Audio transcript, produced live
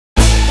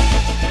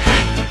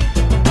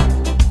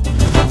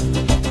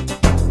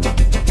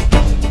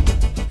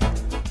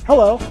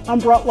Hello, I'm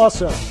Brett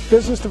Lusso,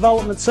 Business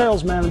Development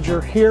Sales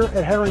Manager here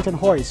at Harrington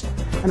Hoist,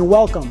 and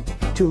welcome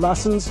to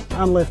Lessons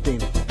on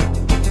Lifting.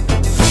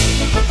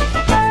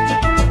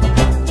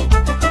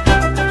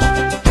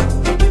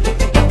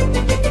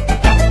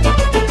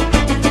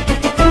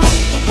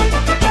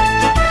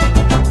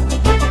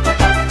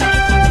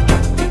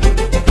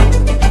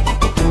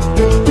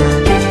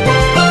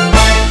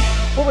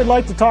 What we'd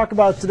like to talk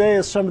about today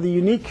is some of the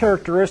unique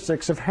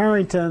characteristics of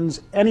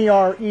Harrington's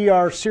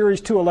NER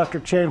Series 2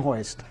 electric chain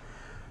hoist.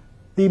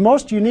 The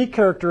most unique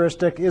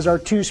characteristic is our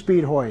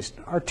two-speed hoist.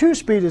 Our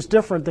two-speed is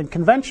different than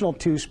conventional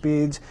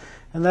two-speeds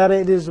in that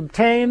it is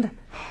obtained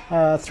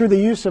through the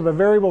use of a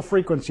variable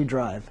frequency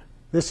drive.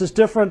 This is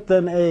different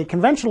than a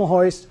conventional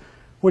hoist,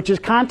 which is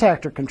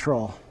contactor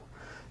control.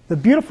 The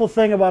beautiful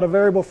thing about a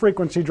variable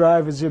frequency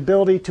drive is the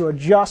ability to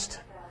adjust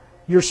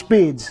your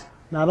speeds,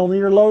 not only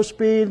your low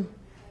speed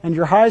and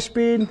your high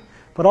speed,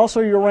 but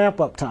also your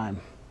ramp-up time.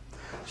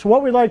 So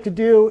what we'd like to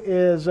do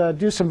is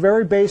do some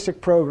very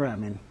basic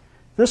programming.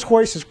 This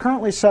hoist is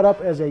currently set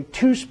up as a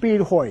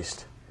two-speed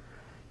hoist.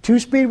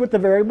 Two-speed with the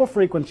variable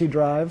frequency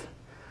drive.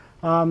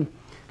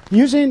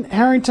 Using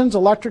Harrington's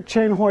Electric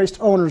Chain Hoist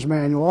Owner's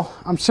Manual,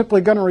 I'm simply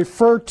going to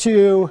refer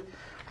to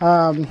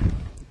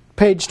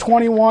page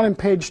 21 and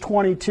page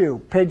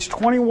 22. Page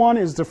 21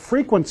 is the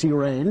frequency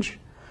range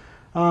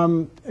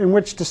in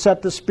which to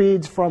set the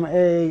speeds from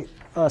a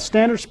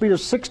standard speed of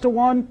 6 to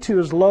 1 to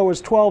as low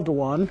as 12 to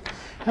 1.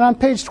 And on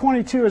page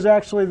 22 is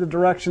actually the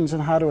directions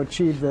on how to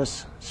achieve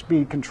this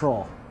speed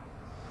control.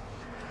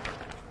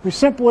 We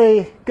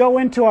simply go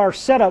into our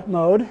setup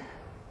mode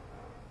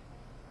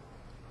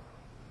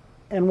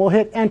and we'll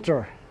hit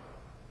enter.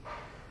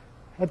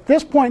 At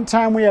this point in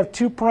time we have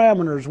two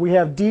parameters. We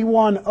have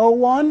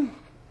D101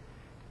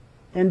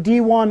 and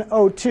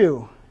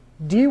D102.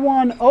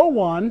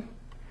 D101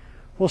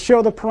 will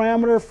show the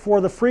parameter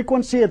for the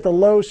frequency at the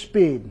low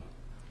speed.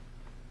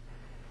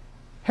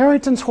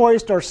 Harrington's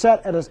hoists are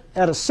set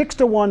at a 6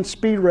 to 1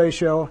 speed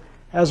ratio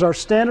as our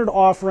standard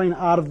offering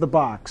out of the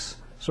box.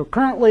 So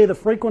currently the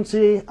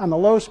frequency on the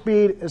low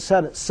speed is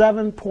set at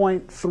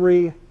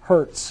 7.3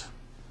 hertz.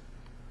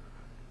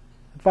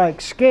 If I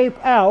escape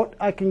out,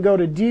 I can go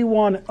to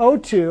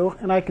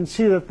D102 and I can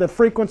see that the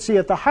frequency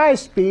at the high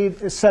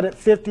speed is set at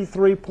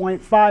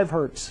 53.5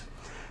 hertz.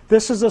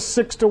 This is a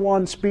 6 to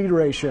 1 speed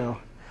ratio.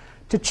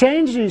 To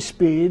change these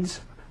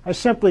speeds, I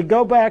simply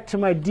go back to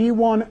my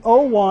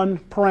D101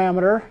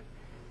 parameter,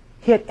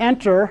 hit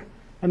enter,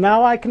 and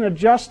now I can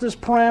adjust this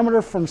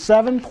parameter from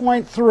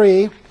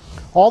 7.3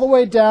 all the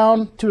way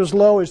down to as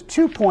low as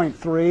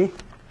 2.3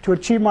 to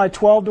achieve my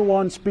 12 to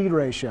 1 speed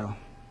ratio.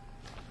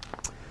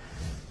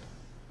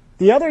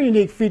 The other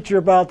unique feature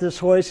about this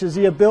hoist is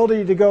the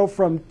ability to go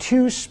from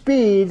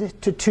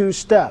two-speed to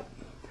two-step.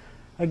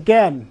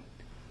 Again,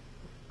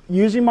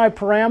 using my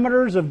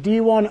parameters of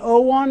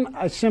D101,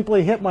 I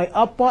simply hit my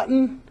up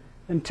button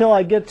until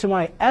I get to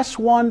my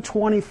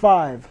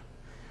S125.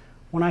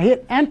 When I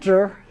hit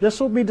enter, this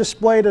will be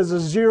displayed as a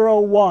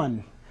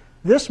 0-1.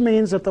 This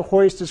means that the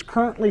hoist is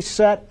currently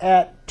set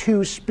at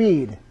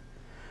two-speed.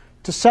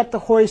 To set the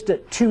hoist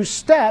at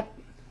two-step,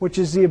 which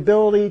is the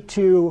ability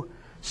to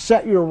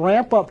set your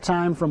ramp-up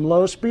time from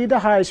low speed to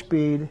high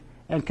speed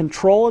and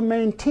control and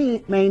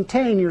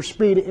maintain your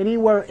speed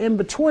anywhere in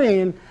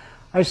between,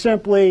 I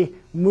simply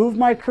move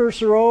my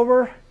cursor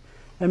over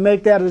and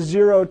make that a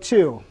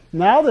 0-2.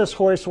 Now this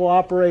hoist will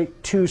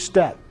operate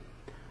two-step.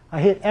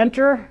 I hit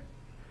enter,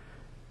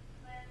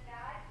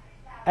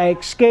 I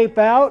escape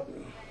out,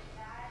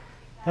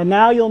 and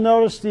now you'll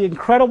notice the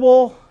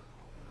incredible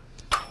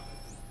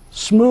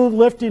smooth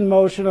lifting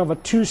motion of a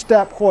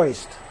two-step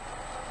hoist.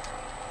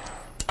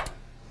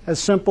 As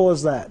simple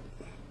as that.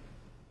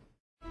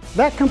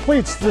 That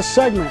completes this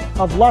segment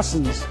of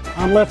Lessons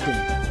on Lifting,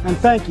 and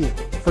thank you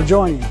for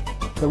joining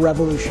the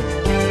revolution.